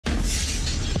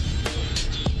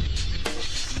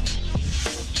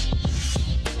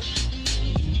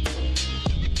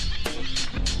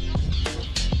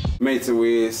Mates,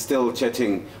 we're still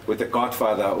chatting with the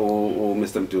godfather, or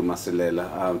Mr. Mdu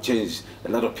Masilela. Changed a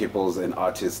lot of people's and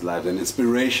artists' lives, and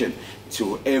inspiration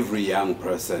to every young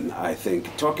person, I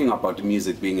think. Talking about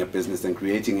music being a business and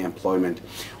creating employment,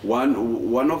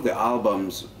 one of the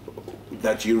albums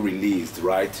that you released,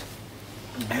 right,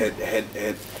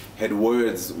 had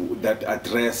words that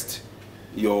addressed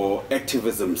your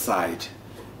activism side.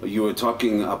 You were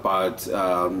talking about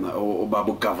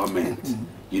Obabu government,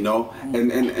 you know,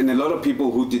 and a lot of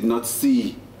people who did not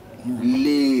see,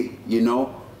 you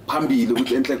know, Pambi,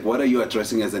 what are you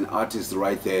addressing as an artist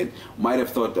right there, might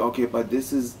have thought, okay, but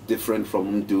this is different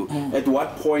from Mdu. At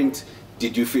what point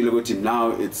did you feel about it? Now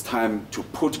it's time to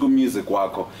put good music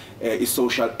wako,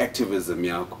 social activism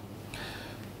yako?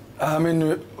 I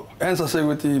mean, as I say,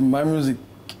 with my music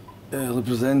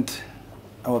represent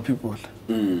our people.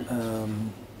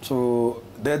 So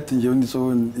that in its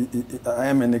own, I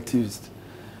am an activist.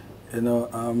 You know,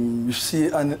 you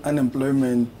see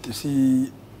unemployment, you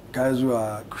see guys who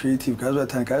are creative, guys who are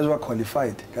talented, guys who are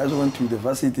qualified, guys who went to the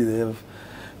varsity, they have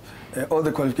all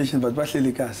the qualifications, but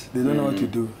they don't know what to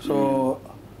do. So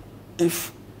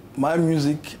if my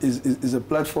music is a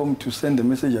platform to send a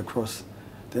message across,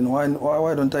 then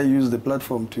why don't I use the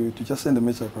platform to just send a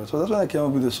message across? So that's when I came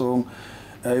up with the song,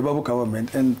 Ibabu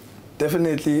Government, and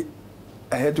definitely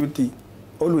I had to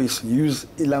always use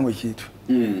language.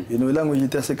 You know,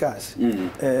 language is a gas.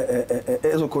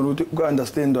 As go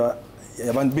understand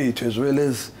as well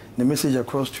as the message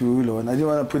across to you. And I didn't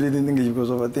want to put it in English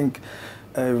because I think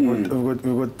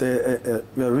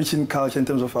we are rich in culture in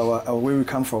terms of our where we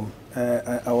come from.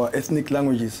 Our ethnic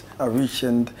languages are rich,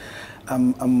 and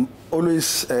I'm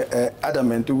always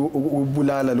adamant to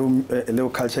bulala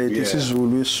culture. It is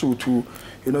Zulu, Sotho.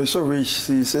 You know, it's so rich.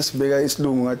 It's bigger. It's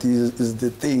long. That is the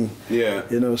thing. Yeah.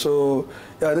 You know, so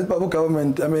yeah, that Babu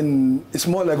government. I mean, it's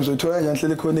more like Zotoya and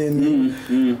Telekonin.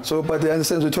 So, but they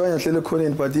understand Zotoya and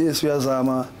Telekonin. But yes, we are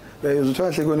Zama. Zotoya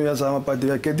and Telekonin we are Zama, but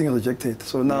they are getting rejected.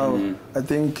 So now, I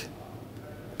think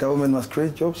government must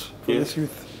create jobs for this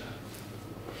youth.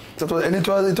 And it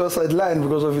was sidelined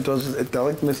because of it was a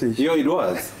direct message. Yeah, it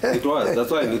was. It was. That's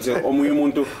why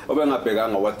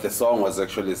what the song was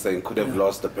actually saying could have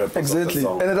lost the purpose of the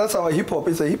song. And that's our hip hop.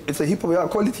 It's a hip hop. I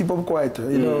call it hip hop Kwaito.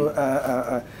 You know,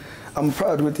 I'm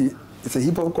proud with it. It's a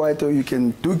hip hop Kwaito. You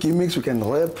can do gimmicks. You can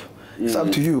rap. It's up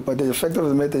to you. But the fact of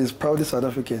the matter is proudly South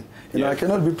African. You know, I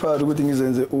cannot be proud of things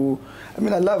and say, oh, I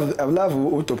mean, I love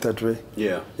who talk that way.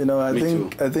 Yeah. You know, I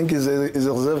think he's a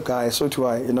reserve guy. So do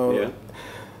I. You know. Yeah.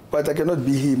 But I cannot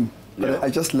be him. I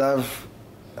just love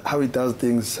how he does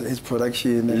things, his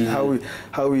production, and how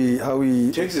he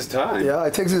takes his time. Yeah,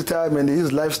 it takes his time, and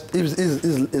his love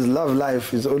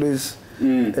life is always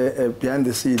behind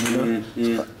the scene.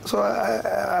 You know, so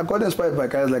I got inspired by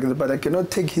guys like that, but I cannot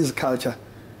take his culture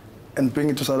and bring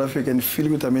it to South Africa and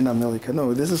feel it I'm in America.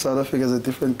 No, this is South Africa as a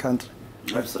different country.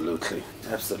 Absolutely,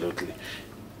 absolutely.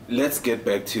 Let's get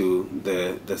back to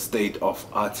the state of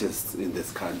artists in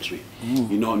this country.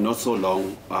 You know, not so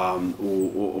long,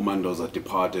 Umandoza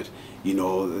departed. You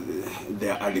know,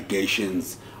 there are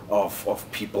allegations of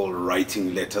people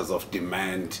writing letters of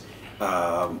demand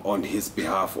on his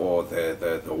behalf or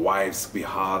the wife's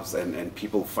behalf, and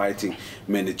people fighting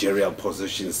managerial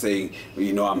positions, saying,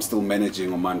 you know, I'm still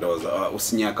managing Umandoza.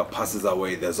 Usinyaka passes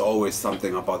away. There's always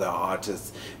something about the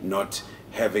artists not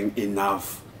having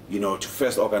enough, you know, to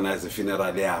first organize the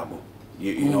funeral.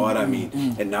 You know what I mean?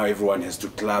 And now everyone has to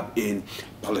club in.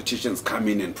 Politicians come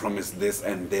in and promise this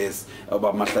and this.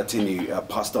 About Matlatini,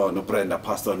 Pastor, no Brenda,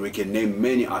 Pastor, and we can name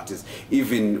many artists,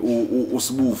 even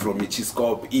Usbu from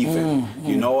Michiskop, even.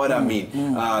 You know what I mean?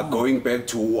 Going back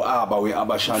to Abawi,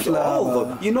 Abashanti, all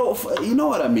the, you know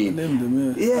what I mean?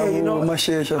 Yeah, you know.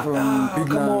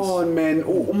 Come on, man.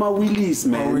 Willis,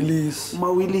 man.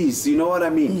 Willis, you know what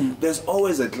I mean? There's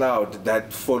always a cloud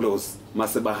that follows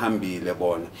Maseba Hambi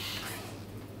Lebon.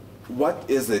 What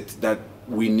is it that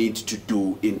we need to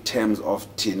do in terms of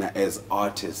Tina as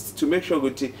artists to make sure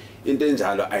that there's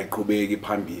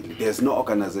no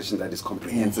organization that is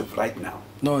comprehensive right now?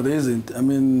 No, there isn't. I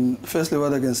mean, firstly,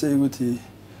 what I can say, you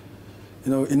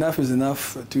know, enough is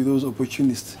enough to those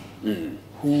opportunists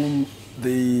whom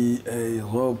they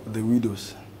rob the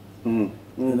widows. You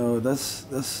know,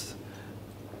 that's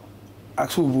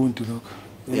actual wound to look.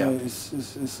 You know,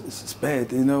 it's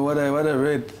bad. You know what I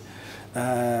read.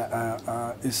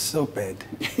 It's so bad.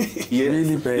 Yes.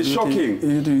 Really bad. It's shocking.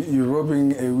 You're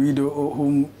robbing a widow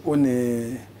whom on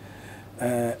a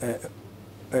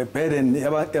bed and the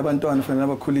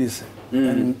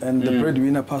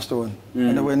breadwinner passed on.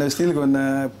 And when they're still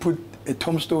gonna put a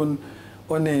tombstone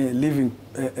on a living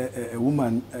a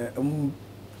woman,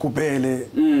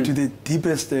 to the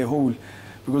deepest hole,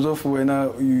 because of when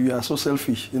you are so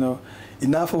selfish. You know,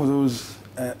 enough of those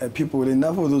people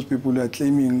who are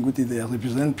claiming that they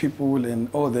represent people and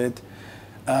all that.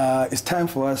 It's time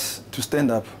for us to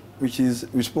stand up. I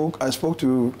spoke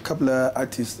to a couple of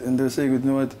artists, and they say, you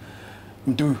know what,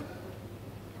 Mdu,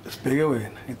 it's bigger way.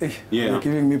 They're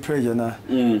giving me pressure now.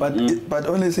 But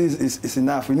honestly, it's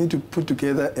enough. We need to put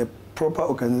together a proper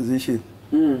organization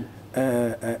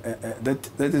that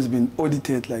has been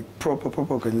audited, like proper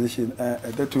organization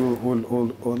that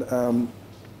will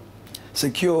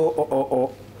secure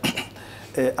or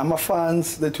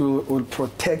funds that will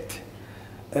protect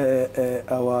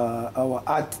our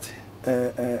art,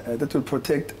 that will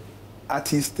protect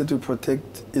artists, that will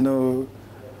protect, you know,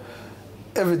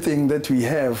 everything that we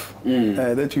have,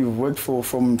 that we've worked for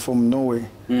from Norway,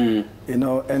 you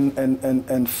know,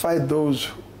 and fight those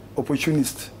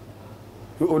opportunists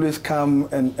who always come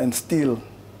and steal,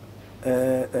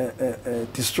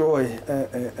 destroy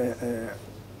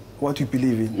what we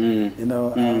believe in, you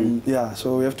know. Yeah,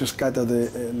 so we have to scatter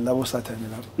the love of Satan, you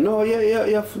know. No, yeah.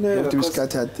 You have to be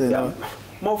scattered, you know.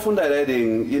 More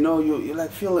funding, you know, you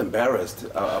like feel embarrassed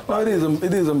about no,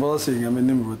 it is embarrassing. I mean,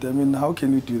 Nimrod. I mean, how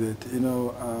can you do that? You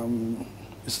know,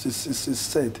 it's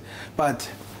sad. But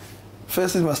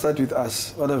first, it must start with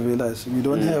us. What I've realized, we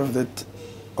don't have that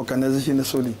organization is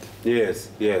solid. Yes.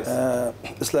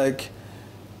 It's like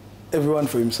everyone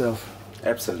for himself.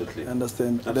 Absolutely.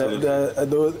 Understand?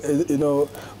 Absolutely. You know,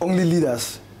 only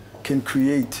leaders can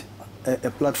create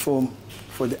a platform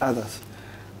for the others.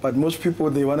 But most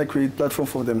people, they want to create platform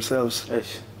for themselves.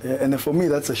 And for me,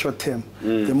 that's a short term.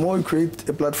 The more you create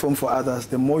a platform for others,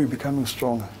 the more you're becoming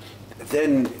stronger.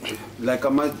 Then, like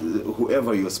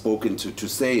whoever you're spoken to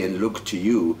say and look to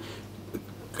you,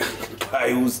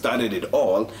 guy who started it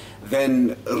all,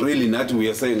 then really not we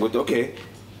are saying, okay,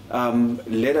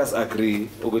 let us agree,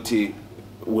 Ogoti,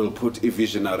 we'll put a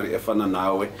visionary, Efana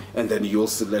Nawe, and then you'll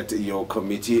select your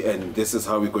committee, and this is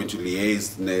how we're going to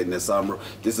liaise Nesamro,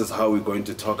 this is how we're going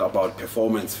to talk about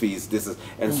performance fees, this is,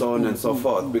 and so on and so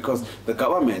forth, because the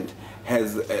government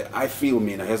has, I feel,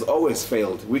 has always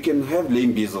failed. We can have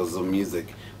lame bezos of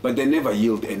music, but they never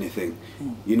yield anything.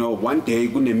 You know, one day,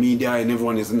 good media and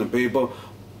everyone is in the paper,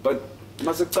 but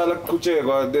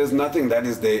there's nothing that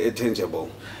is there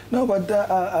tangible. No, but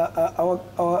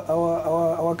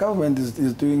our government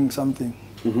is doing something.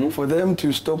 For them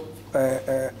to stop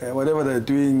whatever they're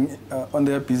doing on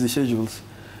their busy schedules.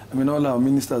 I mean, all our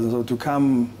ministers and so to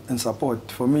come and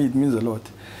support. For me, it means a lot.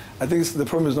 I think the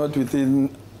problem is not within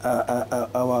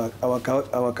our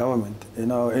government, you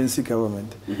know, ANC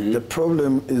government. The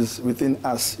problem is within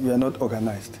us. We are not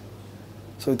organized.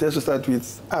 So it has to start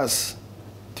with us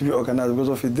to be organized, because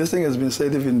of it. This thing has been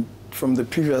said even from the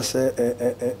previous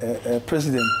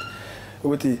president.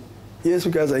 Yes,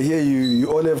 because I hear you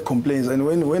all have complaints, and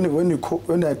when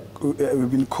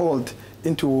we've been called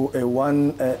into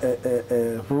one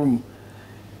room,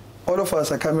 all of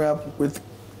us are coming up with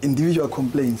individual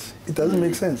complaints. It doesn't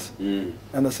make sense.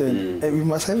 Understand? We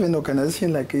must have an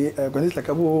organization like a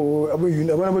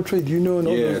trade union and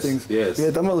all those things. Yes. We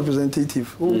have a representative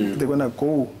who they're gonna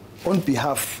go on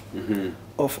behalf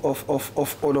of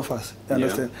all of us. You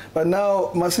understand? But now,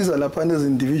 Masisa Lapana is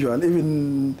individual.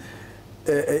 Even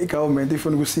government, if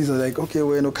you see, like, okay,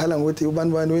 we're no Kalang,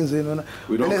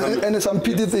 and some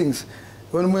petty things.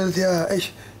 When we're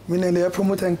there,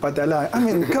 promoting Patala. I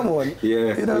mean, come on.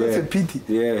 You know, that's a pity.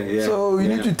 So we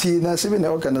need to team us in an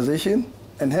organization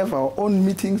and have our own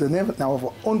meetings and have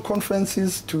our own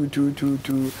conferences to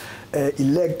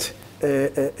elect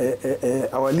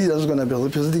our leaders are going to be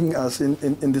representing us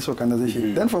in this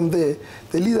organization. Then from there,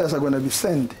 the leaders are going to be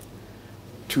sent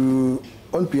to,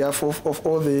 on behalf of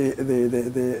all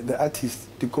the artists,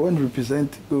 to go and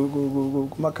represent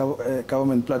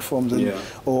government platforms and,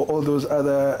 or all those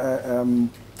other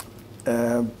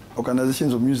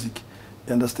organizations of music.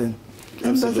 You understand?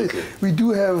 Absolutely. And that's it. We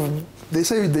do have, they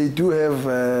say they do have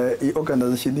an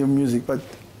organization of music, but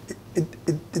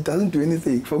it doesn't do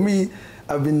anything. For me,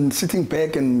 I've been sitting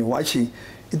back and watching.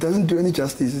 It doesn't do any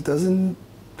justice. It doesn't.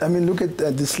 I mean, look at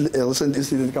this recent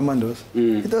incident, Commandos.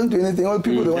 It doesn't do anything. All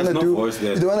people they want to do,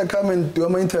 they want to come and do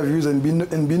my interviews and be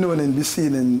known and be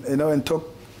seen and and talk.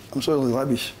 I'm sorry,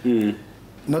 rubbish.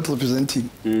 Not representing.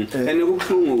 And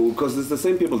because it's the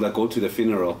same people that go to the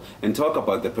funeral and talk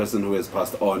about the person who has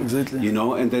passed on. Exactly. You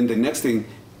know, and then the next thing,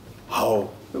 how?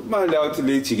 At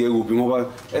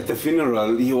the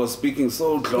funeral, he was speaking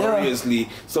so gloriously,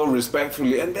 so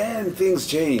respectfully, and then things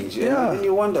change. And then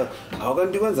you wonder, how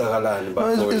can you do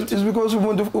that? It's because we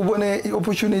want an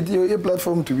opportunity, a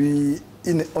platform to be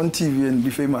on TV and be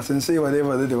famous and say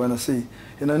whatever that they want to say.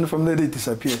 You know, and from there they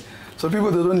disappear. So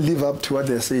people, they don't live up to what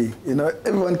they say. You know,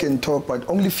 everyone can talk, but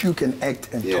only few can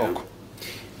act and talk.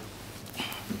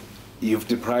 You've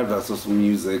deprived us of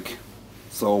music.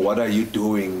 So what are you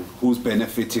doing? Who's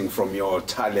benefiting from your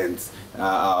talents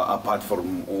apart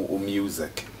from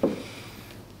music?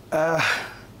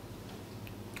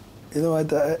 You know, I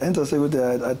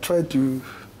tried to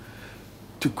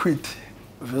quit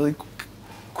very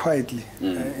quietly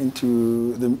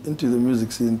into the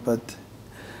music scene, but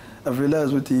I've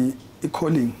realized with the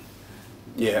calling,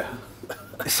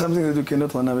 it's something that you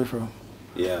cannot run away from.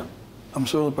 Yeah, I'm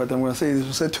sorry, but I'm going to say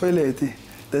this: say toilet,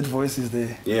 that voice is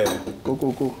there. Yeah,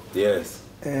 go. Yes.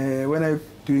 When I'm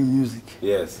doing music,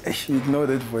 you ignore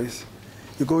that voice.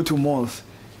 You go to malls.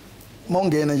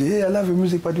 Monga, hey, I love your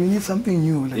music, but we need something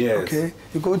new. Like, okay,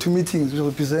 you go to meetings, you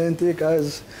represent, hey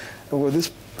guys, with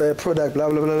this product, blah,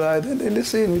 blah, blah, blah. Then they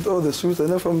listen with all the suits. And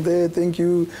then from there, thank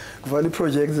you, Valley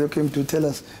Project, they came to tell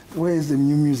us, where is the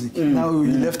new music? Now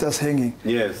you left us hanging.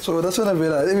 Yes. So that's when I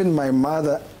realized, even my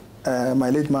mother,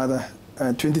 my late mother,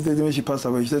 2013 when she passed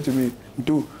away, she said to me,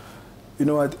 Mdu, you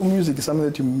know what, music is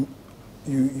something that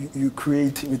you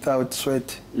create without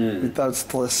sweat, without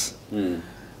stress.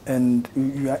 And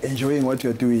you are enjoying what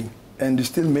you're doing, and you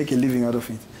still make a living out of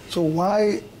it. So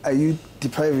why are you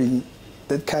depriving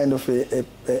that kind of a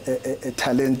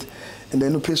talent, and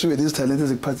then you pursue this talent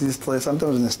as a part of stress?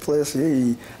 Sometimes in stress,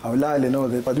 hey, I'll lie and all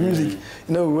that. But music,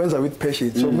 you know, ones are with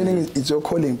passion. So meaning it's your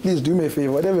calling. Please do me a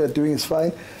favor. Whatever you're doing is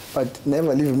fine, but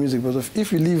never leave music, because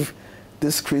if you leave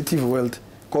this creative world,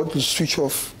 God will switch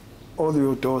off all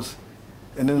your doors,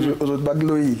 and then you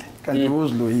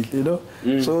know.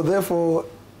 So therefore,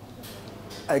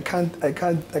 I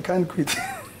can't quit.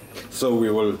 So we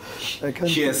will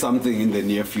hear something in the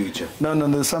near future. No,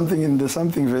 there's something in the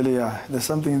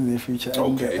near future.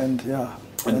 And,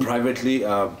 And privately,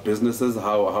 businesses,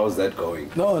 how's that going?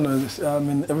 No, I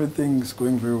mean, everything's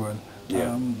going very well.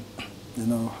 Yeah. You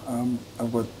know,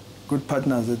 I've got good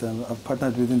partners that I've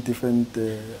partnered with in different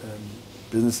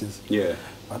businesses. Yeah.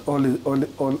 But all is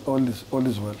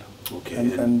well. Okay.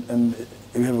 And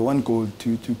we have one goal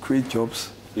to create jobs.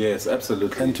 Yes,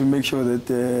 absolutely. And to make sure that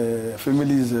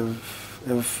families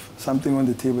have something on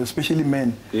the table, especially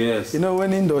men. Yes. You know,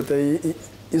 when in daughter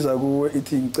is a go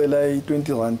eating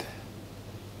 20 rand.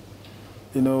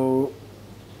 You know,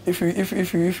 if you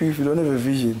don't have a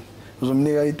vision,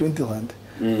 it's 20 rand.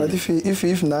 But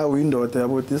if now we know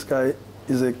about this guy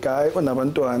is a guy on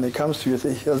Abantu and he comes to you and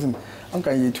says, listen, I'm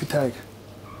going to too tight.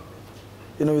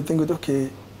 You know, you think, okay,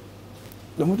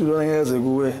 the mutu don't have a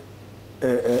go. I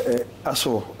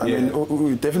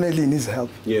mean, definitely needs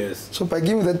help. Yes. So by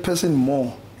giving that person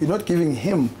more, you're not giving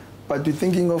him, but you're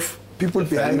thinking of people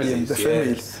behind him, the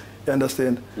family. You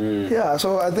understand? Yeah.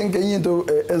 So I think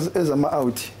as I'm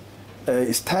out,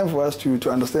 it's time for us to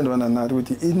understand one another.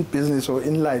 In business or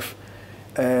in life,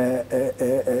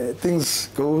 things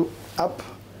go up,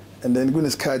 and then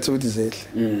goodness cards what is it.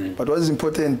 But what is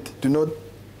important? Do not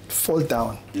fall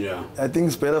down. Yeah. I think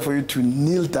it's better for you to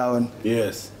kneel down.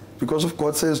 Yes. Because if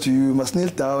God says to you, you must kneel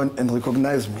down and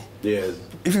recognize me. Yes.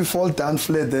 If you fall down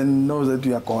flat, then know that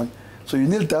you are gone. So you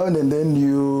kneel down and then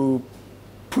you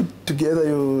put together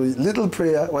your little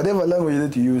prayer, whatever language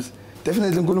that you use.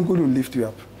 Definitely Nkulunkulu will lift you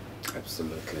up.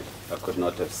 Absolutely. I could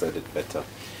not have said it better.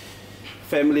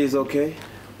 Family is okay?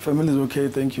 Family is okay,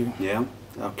 thank you. Yeah?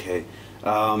 Okay.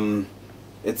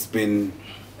 It's been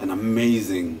an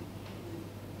amazing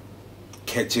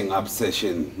catching up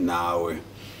session now.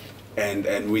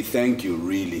 And we thank you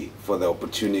really for the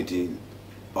opportunity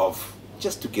of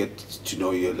just to get to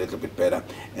know you a little bit better,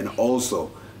 and also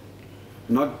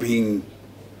not being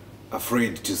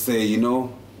afraid to say, you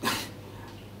know,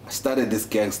 I started this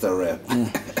gangster rap.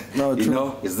 No, you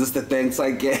know, is this the thanks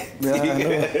I get?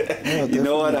 Yeah, you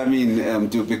know what I mean,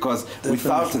 because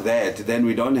without that, then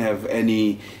we don't have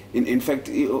any. In fact,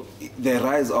 the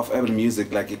rise of urban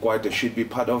music like Kwaito should be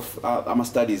part of our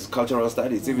studies, cultural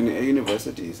studies, even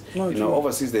universities. No, you know,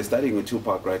 overseas they're studying with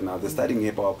Tupac right now. They're studying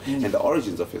hip hop and the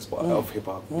origins of hip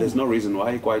hop. There's no reason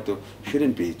why Kwaito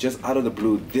shouldn't be. Just out of the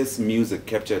blue, this music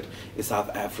captured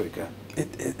South Africa.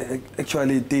 It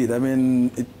actually did. I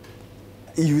mean,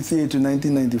 Youth Theatre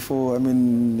 1994. I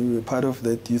mean, we were part of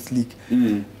that youth league.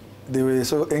 They were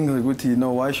so angry with, you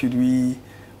know, why should we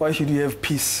have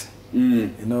peace?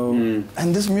 You know,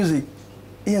 and this music,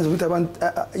 yes, we want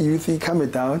youth calm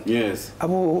it down. Yes.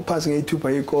 I'm passing it to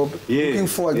looking forward, looking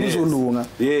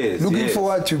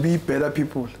forward to be better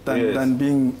people than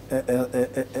being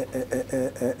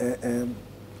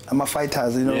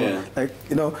fighters. You know, like,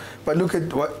 you know. But look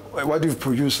at what we've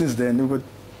produced since then. We've got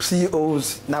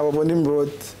CEOs, now about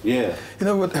Nimrod. Yeah. You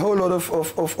know, with a whole lot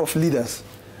of leaders,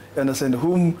 you understand,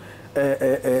 whom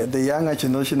the younger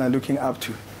generation are looking up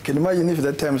to. Can you imagine if at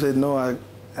that time said, no,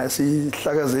 I see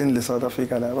Hlagas in South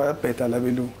Africa,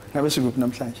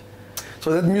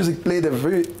 so that music played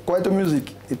Kwaito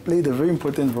music, it played a very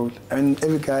important role. I mean,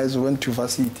 every guys went to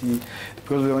varsity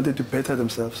because they wanted to better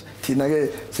themselves.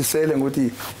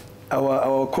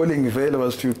 Our calling Vela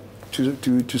was to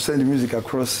send music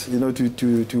across, you know,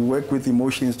 to work with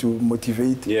emotions, to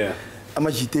motivate. Yeah.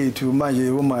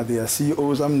 They are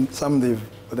CEOs, some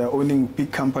they're owning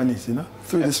big companies, you know,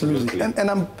 through Absolutely. this music.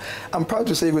 And I'm proud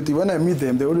to say, when I meet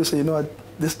them, they always say, you know what,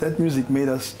 that music made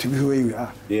us to be who we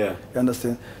are. Yeah. You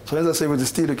understand? So as I say,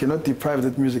 still you cannot deprive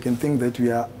that music and think that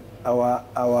we are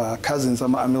our cousins, are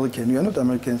American. We are not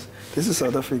Americans. This is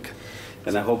South Africa.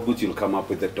 And I hope you'll come up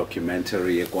with a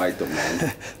documentary, Kwaito,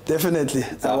 man. Definitely.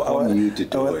 It's on you to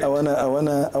do it. I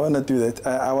wanna do that.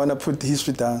 I wanna put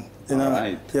history down. You know,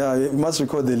 right. Yeah, we must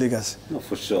record the legacy. No,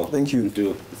 for sure. Thank you.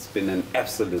 Mdu, it's been an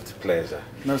absolute pleasure.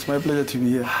 No, it's my pleasure to be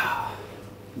here.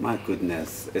 My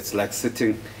goodness, it's like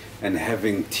sitting and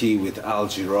having tea with Al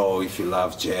Giro if you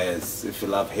love jazz. If you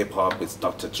love hip-hop, it's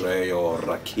Dr. Dre or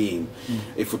Rakim.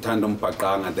 If you tandem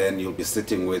Paganga, then you'll be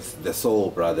sitting with the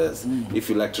Soul Brothers. If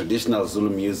you like traditional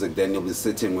Zulu music, then you'll be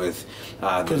sitting with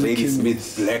the Lady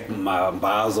Smith, Black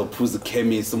Mbazo, Puzi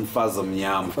Kemi, Sumfaza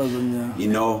Mnyama. You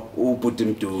know,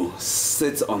 Mdu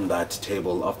sits on that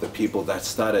table of the people that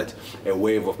started a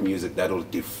wave of music that will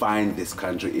define this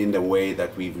country in a way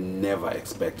that we've never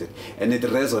expected. And it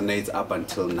resonates up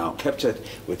until now. Captured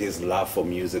with his love for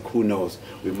music. Who knows,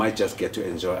 we might just get to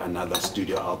enjoy another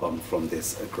studio album from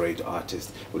this great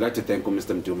artist. We'd like to thank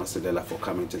Mr. Mdu Masilela for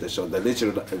coming to the show,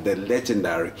 the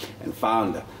legendary and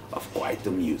founder of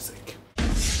Kwaito Music.